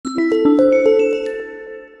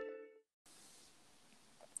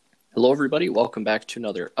Hello, everybody. Welcome back to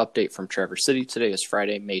another update from Traverse City. Today is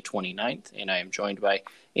Friday, May 29th, and I am joined by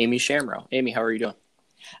Amy Shamrow. Amy, how are you doing?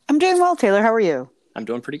 I'm doing well, Taylor. How are you? I'm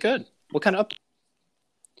doing pretty good. What kind of update?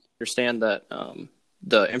 Understand that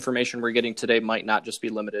the information we're getting today might not just be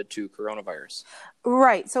limited to coronavirus.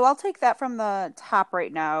 Right. So I'll take that from the top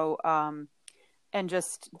right now and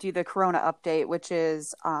just do the corona update, which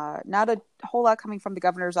is not a whole lot coming from the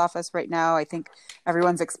governor's office right now. I think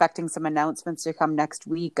everyone's expecting some announcements to come next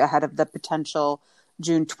week ahead of the potential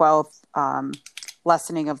June 12th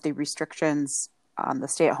lessening of the restrictions on the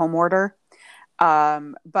stay-at-home order.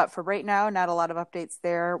 But for right now, not a lot of updates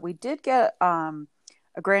there. We did get a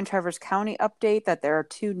Grand Traverse County update that there are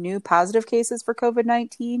 2 new positive cases for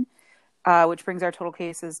COVID-19, which brings our total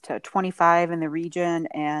cases to 25 in the region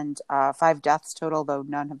and 5 deaths total, though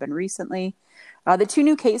none have been recently. The 2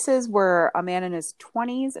 new cases were a man in his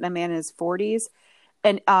 20s and a man in his 40s.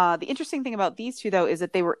 And the interesting thing about these 2, though, is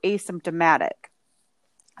that they were asymptomatic.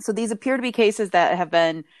 So these appear to be cases that have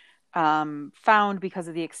been found because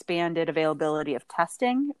of the expanded availability of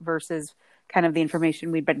testing versus kind of the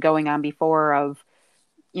information we'd been going on before of,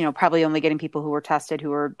 probably only getting people who were tested who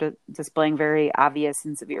were displaying very obvious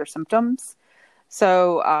and severe symptoms.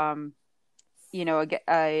 So,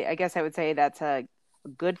 I guess I would say that's a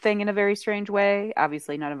good thing in a very strange way.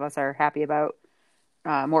 Obviously, none of us are happy about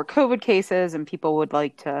more COVID cases, and people would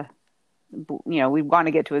like to, we want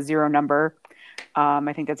to get to a 0 number.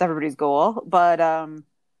 I think that's everybody's goal. But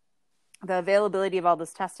the availability of all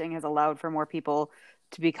this testing has allowed for more people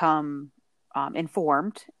to become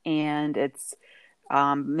informed, and it's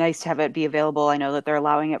nice to have it be available. I know that they're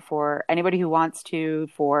allowing it for anybody who wants to,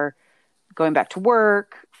 for going back to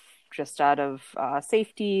work, just out of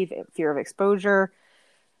safety, fear of exposure.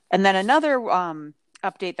 And then another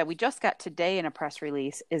update that we just got today in a press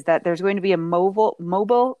release is that there's going to be a mobile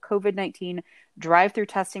COVID-19 drive-through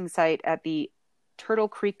testing site at the Turtle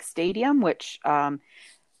Creek Stadium, which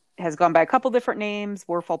has gone by a couple different names,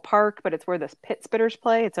 Warfel Park, but it's where the Pit Spitters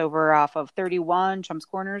play. It's over off of 31, Chums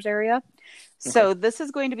Corners area. Okay. So this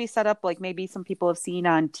is going to be set up like maybe some people have seen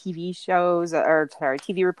on TV shows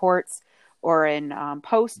TV reports or in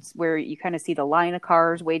posts where you kind of see the line of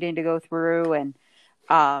cars waiting to go through. And,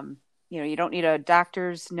 you don't need a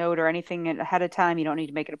doctor's note or anything ahead of time. You don't need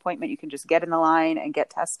to make an appointment. You can just get in the line and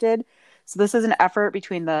get tested. So this is an effort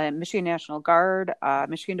between the Michigan National Guard,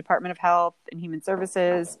 Michigan Department of Health and Human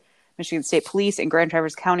Services, Michigan State Police, and Grand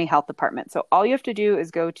Traverse County Health Department. So all you have to do is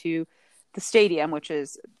go to the stadium, which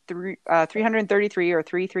is 333 or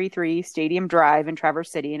 333 Stadium Drive in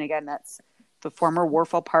Traverse City. And again, that's the former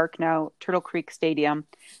Warfel Park, now Turtle Creek Stadium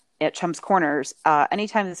at Chums Corners.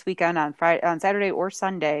 Anytime this weekend on Saturday or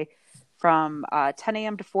Sunday from 10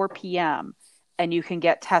 a.m. to 4 p.m. And you can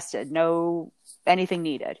get tested. No anything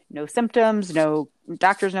needed. No symptoms, no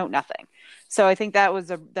doctor's note, nothing. So I think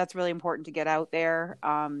that's really important to get out there.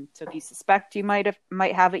 So if you suspect you might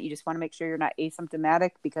have it, you just want to make sure you're not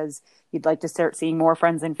asymptomatic because you'd like to start seeing more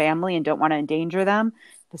friends and family and don't want to endanger them.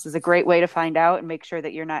 This is a great way to find out and make sure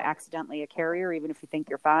that you're not accidentally a carrier, even if you think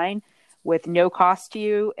you're fine, with no cost to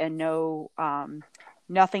you and no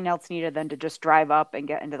nothing else needed than to just drive up and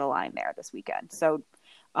get into the line there this weekend. So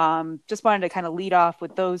just wanted to kind of lead off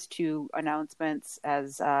with those 2 announcements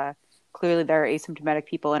as clearly there are asymptomatic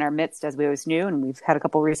people in our midst, as we always knew, and we've had a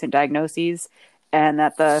couple recent diagnoses, and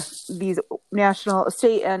that these national,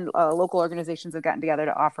 state, and local organizations have gotten together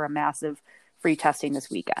to offer a massive free testing this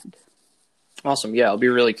weekend. Awesome. Yeah, I'll be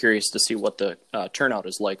really curious to see what the turnout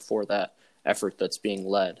is like for that effort that's being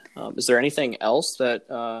led. Is there anything else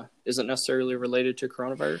that isn't necessarily related to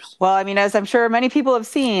coronavirus? Well, I mean, as I'm sure many people have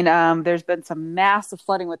seen, there's been some massive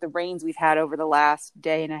flooding with the rains we've had over the last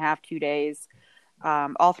day and a half, 2 days,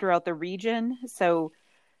 all throughout the region. So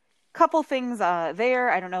a couple things there.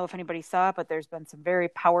 I don't know if anybody saw it, but there's been some very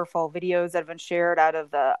powerful videos that have been shared out of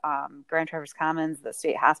the Grand Traverse Commons, the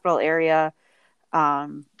state hospital area.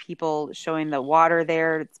 People showing the water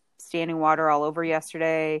there. It's standing water all over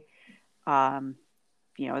yesterday.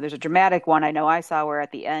 There's a dramatic one I know I saw where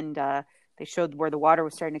at the end they showed where the water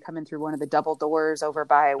was starting to come in through one of the double doors over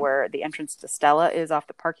by where the entrance to Stella is off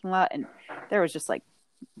the parking lot. And there was just like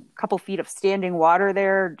a couple feet of standing water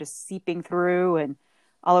there, just seeping through and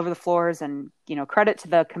all over the floors. And, credit to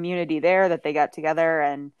the community there that they got together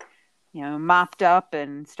and, mopped up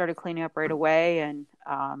and started cleaning up right away. And,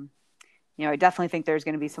 I definitely think there's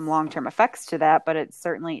going to be some long-term effects to that, but it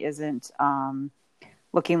certainly isn't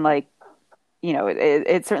looking like,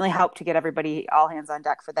 it certainly helped to get everybody all hands on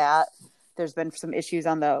deck for that. There's been some issues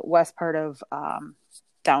on the west part of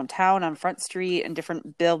downtown on Front Street and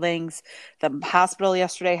different buildings. The hospital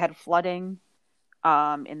yesterday had flooding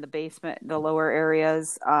in the basement, the lower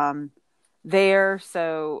areas there.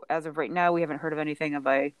 So as of right now, we haven't heard of anything of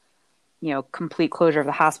a complete closure of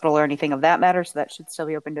the hospital or anything of that matter. So that should still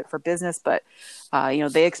be open for business. But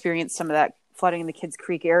they experienced some of that flooding in the Kids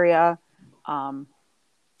Creek area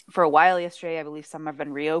for a while yesterday. I believe some have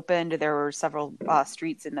been reopened. There were several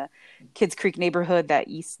streets in the Kids Creek neighborhood,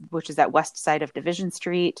 which is that west side of Division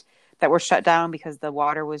Street, that were shut down because the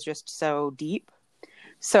water was just so deep.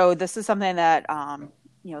 So this is something that,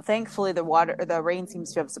 thankfully the rain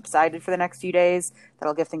seems to have subsided for the next few days.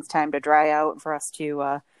 That'll give things time to dry out and for us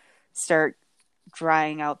to start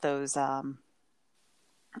drying out those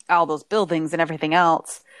all those buildings and everything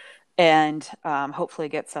else, and hopefully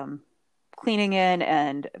get some cleaning in.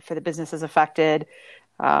 And for the businesses affected,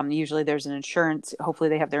 usually there's an insurance. Hopefully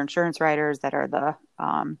they have their insurance riders that are the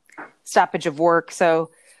stoppage of work.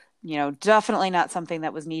 So definitely not something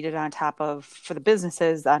that was needed for the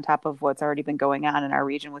businesses on top of what's already been going on in our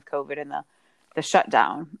region with COVID and the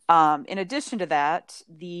shutdown. In addition to that,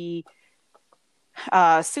 the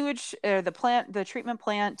the treatment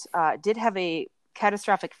plant did have a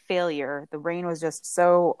catastrophic failure. The rain was just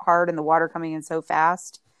so hard and the water coming in so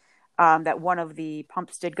fast that one of the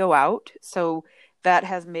pumps did go out. So that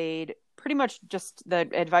has made pretty much just the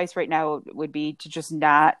advice right now would be to just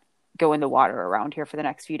not go in the water around here for the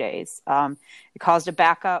next few days. It caused a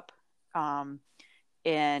backup, and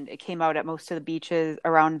it came out at most of the beaches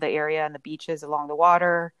around the area and the beaches along the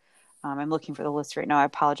water. I'm looking for the list right now. I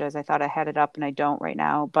apologize. I thought I had it up and I don't right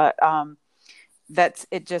now, but that's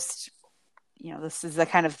it. Just, this is the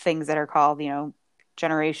kind of things that are called,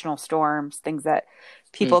 generational storms, things that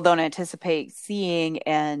people don't anticipate seeing.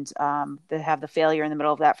 And to have the failure in the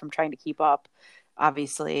middle of that from trying to keep up,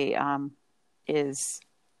 obviously, is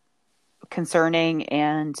concerning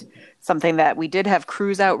and something that we did have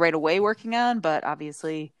crews out right away working on, but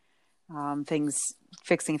obviously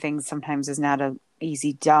fixing things sometimes is not a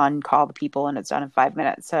easy done. Call the people and it's done in 5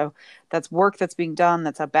 minutes. So that's work that's being done.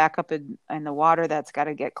 That's a backup in the water that's got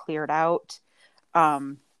to get cleared out.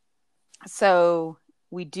 So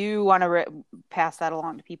we do want to pass that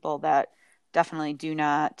along to people that definitely do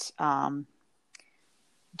not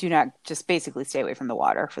just basically stay away from the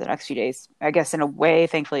water for the next few days. I guess in a way,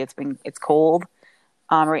 thankfully it's cold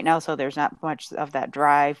right now. So there's not much of that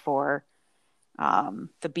drive for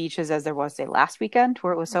the beaches as there was, say, last weekend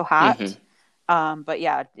where it was so hot. But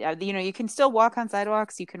yeah, you can still walk on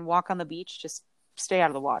sidewalks. You can walk on the beach. Just stay out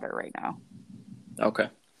of the water right now. Okay.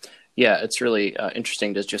 Yeah, it's really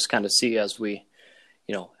interesting to just kind of see as we,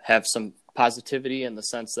 have some positivity in the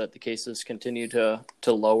sense that the cases continue to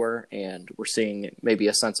lower, and we're seeing maybe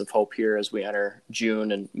a sense of hope here as we enter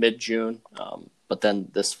June and mid-June. But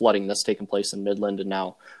then this flooding that's taken place in Midland and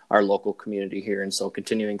now our local community here. And so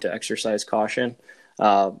continuing to exercise caution,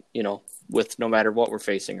 with no matter what we're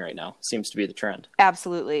facing right now, seems to be the trend.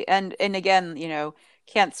 Absolutely. And again,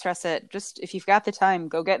 can't stress it. Just if you've got the time,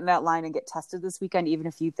 go get in that line and get tested this weekend, even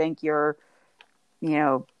if you think you're,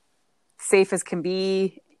 safe as can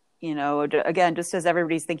be. Again, just as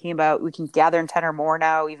everybody's thinking about, we can gather in 10 or more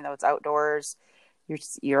now, even though it's outdoors.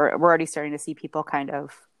 We're already starting to see people kind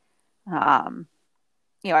of, I'm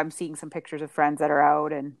seeing some pictures of friends that are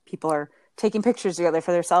out and people are taking pictures together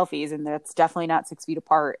for their selfies, and that's definitely not 6 feet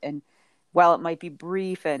apart. And while it might be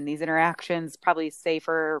brief and these interactions, probably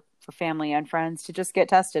safer for family and friends to just get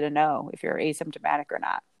tested and know if you're asymptomatic or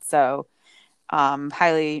not. So,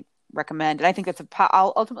 highly recommend. And I think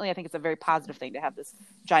ultimately, I think it's a very positive thing to have this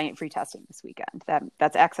giant free testing this weekend.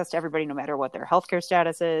 That's access to everybody, no matter what their healthcare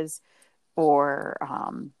status is, or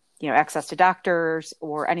access to doctors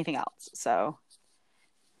or anything else. So,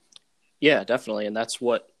 yeah, definitely, and that's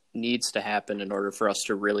what needs to happen in order for us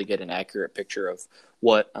to really get an accurate picture of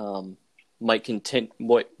what might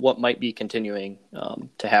be continuing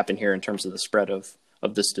to happen here in terms of the spread of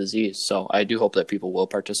this disease. So I do hope that people will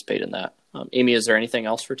participate in that. Amy, is there anything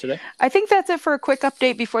else for today? I think that's it for a quick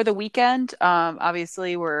update before the weekend.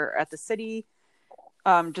 Obviously, we're at the city,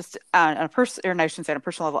 just on a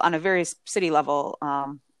personal level, on a very city level.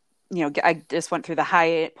 I just went through the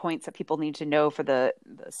high points that people need to know for the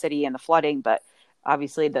city and the flooding, but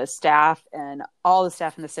obviously the staff and all the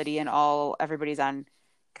staff in the city and everybody's on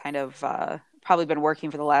kind of probably been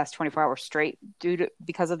working for the last 24 hours straight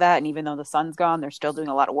because of that. And even though the sun's gone, they're still doing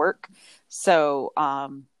a lot of work. So,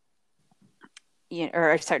 sorry,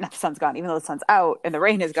 not the sun's gone, even though the sun's out and the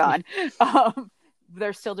rain is gone,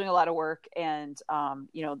 they're still doing a lot of work. And, I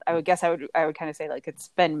would kind of say like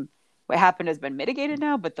what happened has been mitigated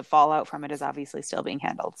now, but the fallout from it is obviously still being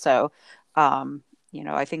handled. So,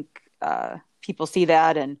 I think people see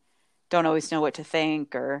that and don't always know what to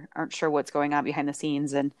think or aren't sure what's going on behind the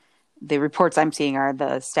scenes. And the reports I'm seeing are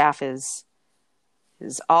the staff is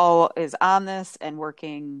on this and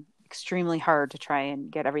working extremely hard to try and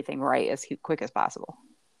get everything right as quick as possible.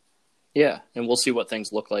 Yeah, and we'll see what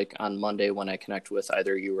things look like on Monday when I connect with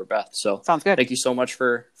either you or Beth. So sounds good. Thank you so much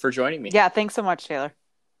for joining me. Yeah, thanks so much, Taylor.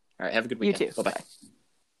 All right, have a good weekend. You too. Bye-bye. Bye.